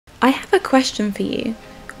I have a question for you.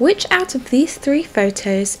 Which out of these three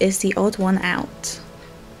photos is the odd one out?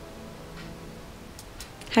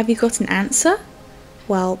 Have you got an answer?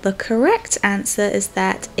 Well, the correct answer is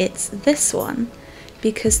that it's this one,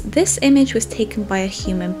 because this image was taken by a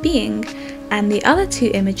human being and the other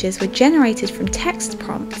two images were generated from text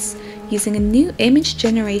prompts using a new image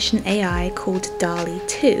generation AI called DALL-E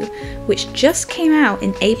 2, which just came out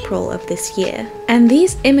in April of this year. And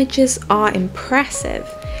these images are impressive.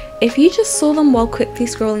 If you just saw them while quickly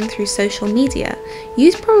scrolling through social media,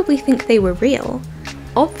 you'd probably think they were real.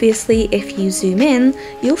 Obviously, if you zoom in,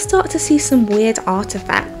 you'll start to see some weird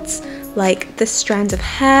artifacts, like this strand of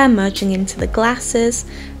hair merging into the glasses,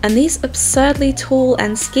 and these absurdly tall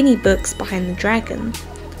and skinny books behind the dragon.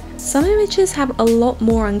 Some images have a lot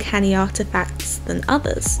more uncanny artifacts than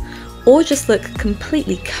others, or just look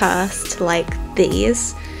completely cursed, like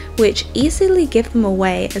these, which easily give them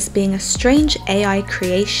away as being a strange AI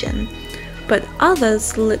creation, but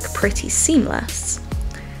others look pretty seamless.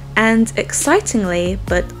 And excitingly,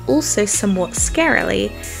 but also somewhat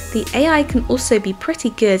scarily, the AI can also be pretty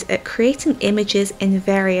good at creating images in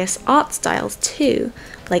various art styles too,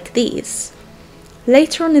 like these.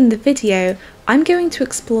 Later on in the video, I'm going to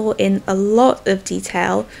explore in a lot of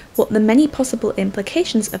detail what the many possible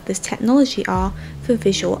implications of this technology are for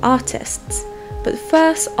visual artists. But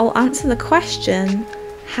first, I'll answer the question,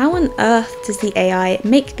 how on earth does the AI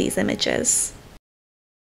make these images?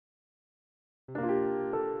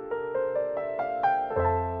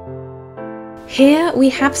 Here we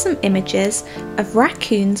have some images of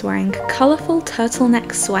raccoons wearing colourful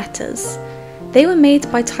turtleneck sweaters. They were made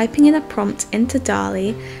by typing in a prompt into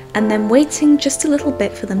DALL-E and then waiting just a little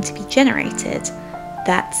bit for them to be generated.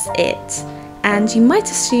 That's it. And you might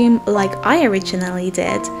assume, like I originally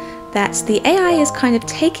did, that the AI is kind of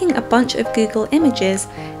taking a bunch of Google images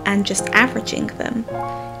and just averaging them.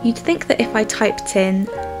 You'd think that if I typed in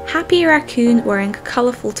happy raccoon wearing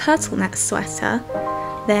colourful turtleneck sweater,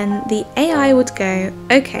 then the AI would go,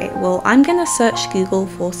 okay, well I'm gonna search Google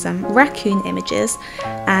for some raccoon images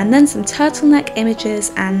and then some turtleneck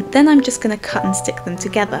images, and then I'm just gonna cut and stick them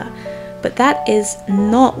together. But that is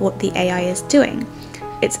not what the AI is doing.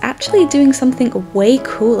 It's actually doing something way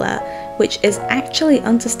cooler, which is actually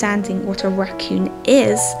understanding what a raccoon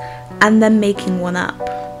is and then making one up.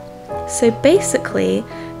 So basically,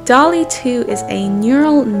 DALL-E 2 is a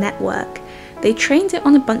neural network. They trained it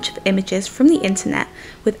on a bunch of images from the internet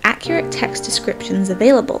with accurate text descriptions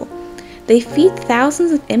available. They feed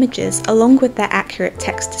thousands of images along with their accurate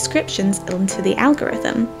text descriptions into the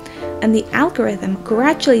algorithm, and the algorithm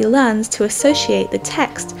gradually learns to associate the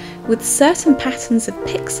text with certain patterns of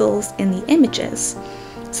pixels in the images.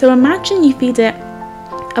 So imagine you feed it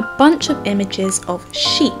a bunch of images of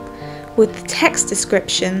sheep with the text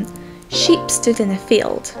description, "Sheep stood in a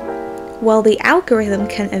field." Well, the algorithm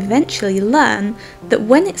can eventually learn that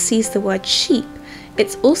when it sees the word sheep,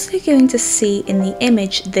 it's also going to see in the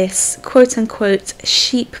image this quote-unquote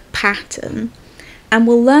sheep pattern, and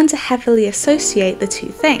will learn to heavily associate the two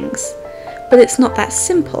things. But it's not that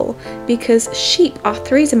simple, because sheep are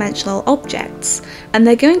three-dimensional objects, and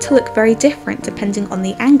they're going to look very different depending on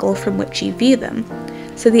the angle from which you view them.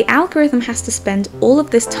 So the algorithm has to spend all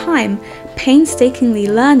of this time painstakingly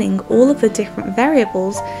learning all of the different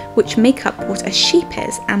variables which make up what a sheep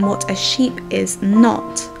is and what a sheep is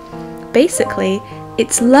not. Basically,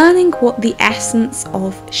 it's learning what the essence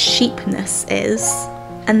of sheepness is.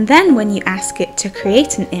 And then when you ask it to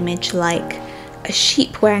create an image like a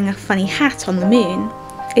sheep wearing a funny hat on the moon,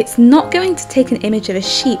 it's not going to take an image of a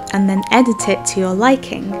sheep and then edit it to your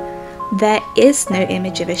liking. There is no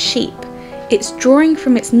image of a sheep. It's drawing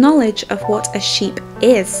from its knowledge of what a sheep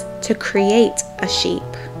is to create a sheep.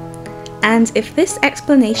 And if this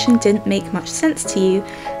explanation didn't make much sense to you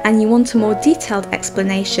and you want a more detailed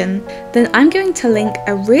explanation, then I'm going to link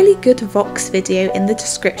a really good Vox video in the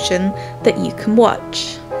description that you can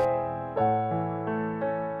watch.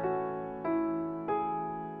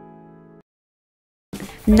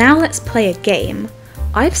 Now let's play a game.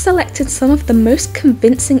 I've selected some of the most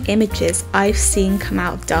convincing images I've seen come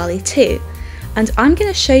out of DALL-E 2. And I'm going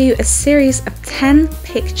to show you a series of 10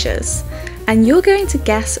 pictures, and you're going to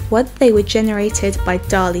guess whether they were generated by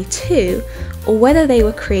DALL-E 2 or whether they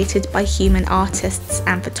were created by human artists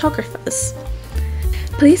and photographers.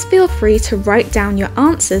 Please feel free to write down your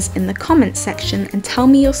answers in the comments section and tell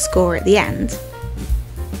me your score at the end.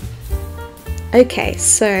 Okay,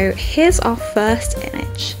 so here's our first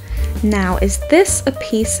image. Now, is this a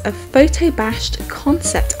piece of photo-bashed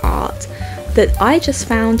concept art that I just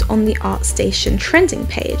found on the ArtStation trending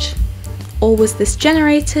page? Or was this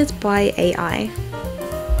generated by AI?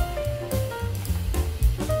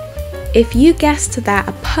 If you guessed that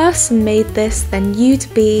a person made this, then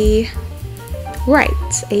you'd be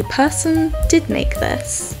right, a person did make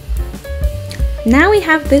this. Now we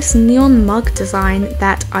have this neon mug design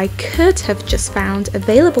that I could have just found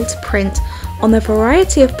available to print on a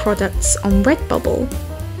variety of products on Redbubble.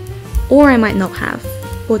 Or I might not have.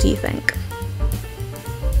 What do you think?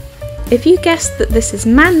 If you guessed that this is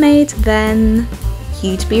man-made, then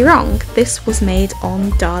you'd be wrong. This was made on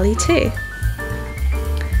DALL-E 2.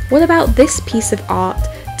 What about this piece of art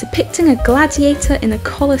depicting a gladiator in a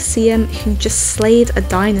coliseum who just slayed a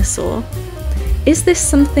dinosaur? Is this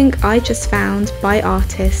something I just found by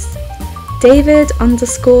artist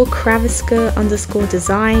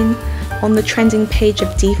David_Kraviska_design on the trending page of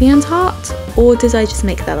DeviantArt, or did I just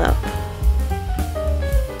make that up?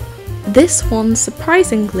 This one,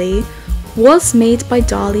 surprisingly, was made by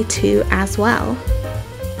DALL-E 2 as well.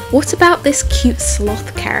 What about this cute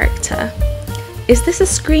sloth character? Is this a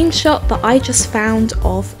screenshot that I just found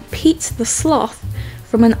of Pete the Sloth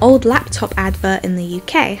from an old laptop advert in the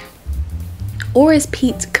UK? Or is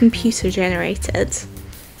Pete computer generated?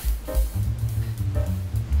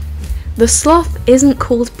 The sloth isn't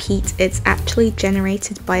called Pete, it's actually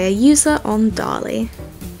generated by a user on DALL-E.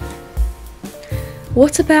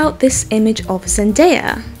 What about this image of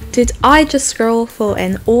Zendaya? Did I just scroll for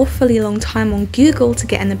an awfully long time on Google to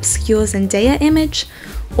get an obscure Zendaya image?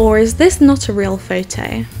 Or is this not a real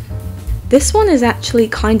photo? This one is actually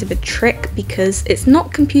kind of a trick because it's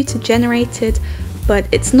not computer generated, but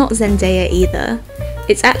it's not Zendaya either.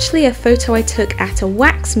 It's actually a photo I took at a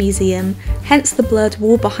wax museum, hence the blurred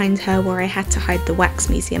wall behind her where I had to hide the wax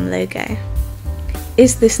museum logo.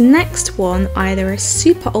 Is this next one either a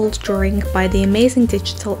super old drawing by the amazing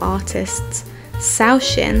digital artist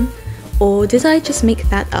Saoshin, or did I just make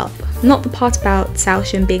that up? Not the part about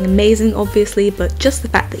Saoshin being amazing obviously, but just the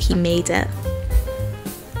fact that he made it.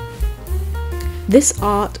 This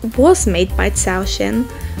art was made by Saoshin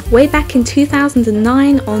way back in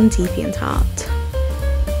 2009 on DeviantArt.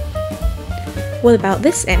 What about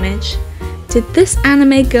this image? Did this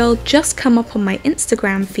anime girl just come up on my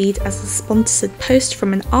Instagram feed as a sponsored post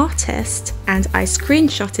from an artist and I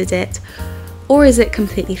screenshotted it, or is it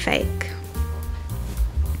completely fake?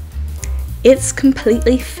 It's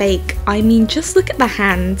completely fake. I mean, just look at the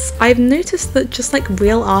hands. I've noticed that just like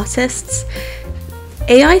real artists,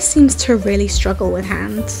 AI seems to really struggle with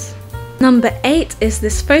hands. Number 8 is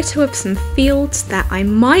this photo of some fields that I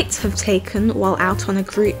might have taken while out on a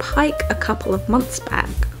group hike a couple of months back.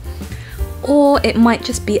 Or it might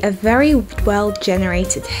just be a very well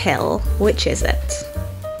generated hill. Which is it?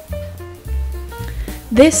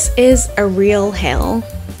 This is a real hill.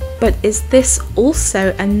 But is this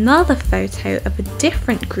also another photo of a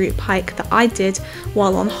different group hike that I did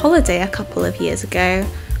while on holiday a couple of years ago,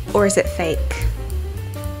 or is it fake?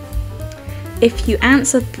 If you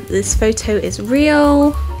answered that this photo is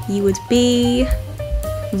real, you would be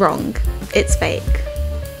wrong. It's fake.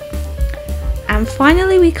 And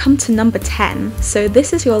finally we come to number 10, so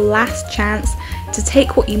this is your last chance to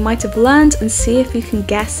take what you might have learned and see if you can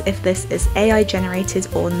guess if this is AI generated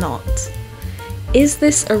or not. Is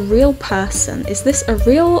this a real person? Is this a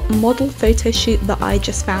real model photo shoot that I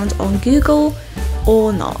just found on Google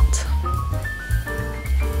or not?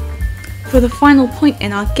 For the final point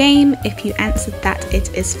in our game, if you answered that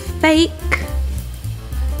it is fake,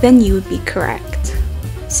 then you would be correct.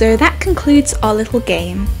 So that concludes our little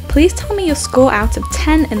game. Please tell me your score out of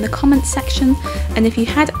 10 in the comments section, and if you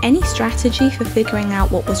had any strategy for figuring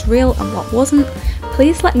out what was real and what wasn't,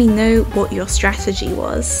 please let me know what your strategy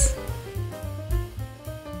was.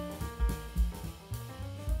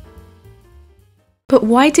 But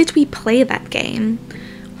why did we play that game?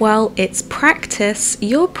 Well, it's practice.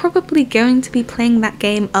 You're probably going to be playing that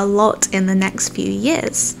game a lot in the next few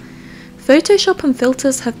years. Photoshop and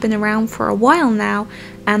filters have been around for a while now,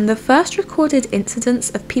 and the first recorded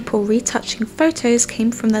incidents of people retouching photos came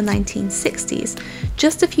from the 1960s,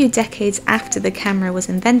 just a few decades after the camera was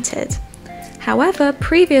invented. However,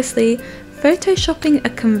 previously, photoshopping a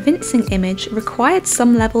convincing image required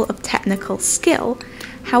some level of technical skill.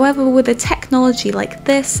 However, with a technology like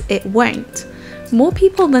this, it won't. More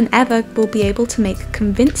people than ever will be able to make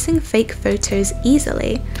convincing fake photos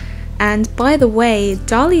easily. And by the way,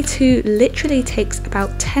 DALL-E 2 literally takes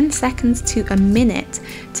about 10 seconds to a minute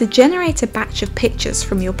to generate a batch of pictures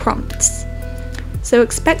from your prompts. So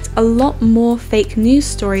expect a lot more fake news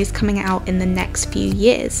stories coming out in the next few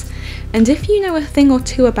years. And if you know a thing or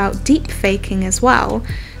two about deep faking as well,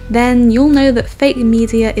 then you'll know that fake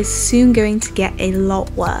media is soon going to get a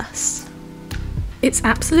lot worse. It's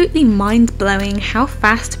absolutely mind-blowing how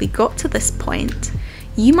fast we got to this point.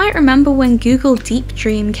 You might remember when Google Deep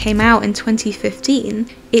Dream came out in 2015,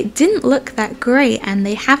 it didn't look that great and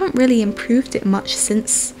they haven't really improved it much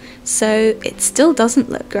since, so it still doesn't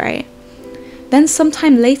look great. Then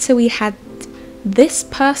sometime later we had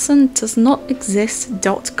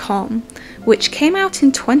thispersondoesnotexist.com, which came out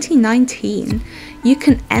in 2019. You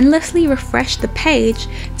can endlessly refresh the page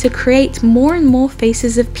to create more and more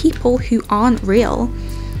faces of people who aren't real.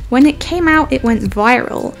 When it came out, it went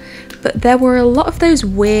viral, but there were a lot of those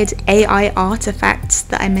weird AI artifacts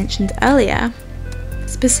that I mentioned earlier.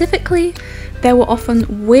 Specifically, there were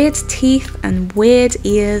often weird teeth and weird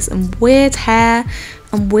ears and weird hair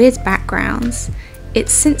and weird backgrounds.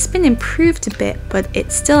 It's since been improved a bit, but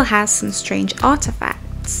it still has some strange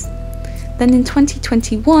artifacts. Then in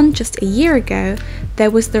 2021, just a year ago, there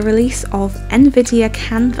was the release of NVIDIA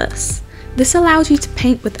Canvas. This allowed you to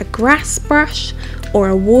paint with a grass brush, or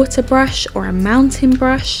a water brush, or a mountain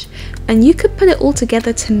brush, and you could put it all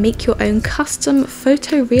together to make your own custom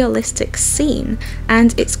photorealistic scene.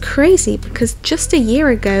 And it's crazy because just a year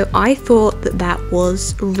ago I thought that that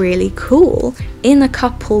was really cool. In a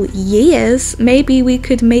couple years, maybe we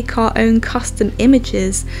could make our own custom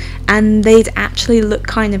images and they'd actually look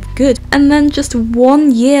kind of good. And then just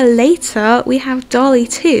 1 year later, we have DALL-E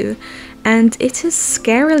 2, and it is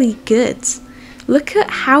scarily good. Look at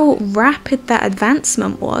how rapid that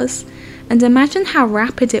advancement was, and imagine how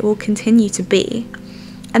rapid it will continue to be.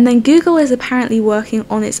 And then Google is apparently working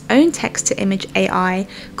on its own text-to-image AI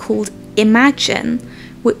called Imagine,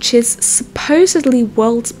 which is supposedly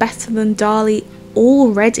worlds better than DALL-E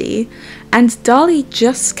already, and DALL-E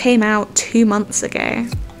just came out 2 months ago.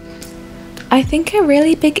 I think a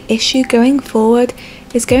really big issue going forward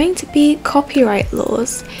is going to be copyright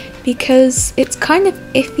laws, because it's kind of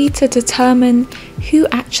iffy to determine who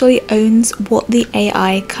actually owns what the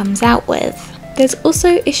AI comes out with. There's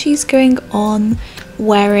also issues going on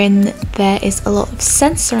wherein there is a lot of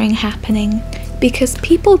censoring happening, because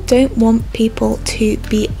people don't want people to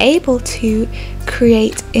be able to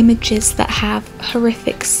create images that have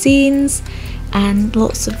horrific scenes and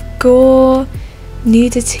lots of gore,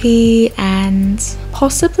 nudity, and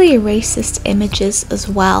possibly racist images as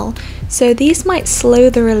well. So these might slow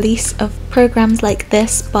the release of programs like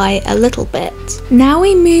this by a little bit. Now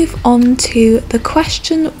we move on to the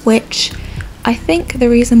question, which I think the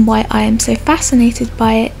reason why I am so fascinated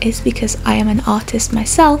by it is because I am an artist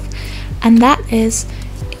myself, and that is,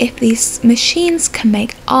 if these machines can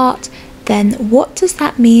make art, then what does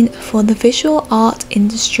that mean for the visual art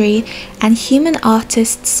industry and human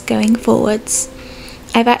artists going forwards?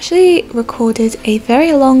 I've actually recorded a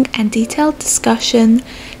very long and detailed discussion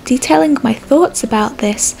detailing my thoughts about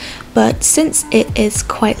this, but since it is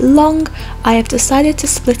quite long, I have decided to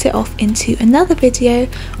split it off into another video,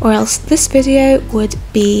 or else this video would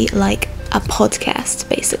be like a podcast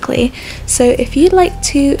basically. So if you'd like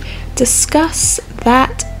to discuss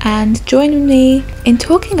that and join me in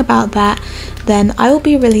talking about that, then I will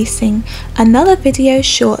be releasing another video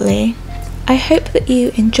shortly. I hope that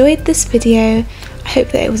you enjoyed this video. I hope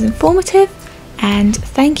that it was informative, and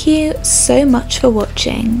thank you so much for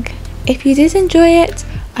watching. If you did enjoy it,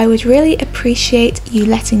 I would really appreciate you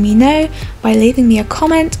letting me know by leaving me a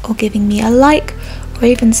comment or giving me a like, or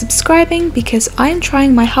even subscribing, because I'm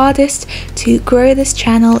trying my hardest to grow this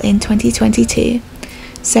channel in 2022.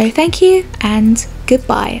 So thank you and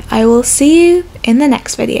goodbye. I will see you in the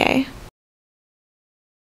next video.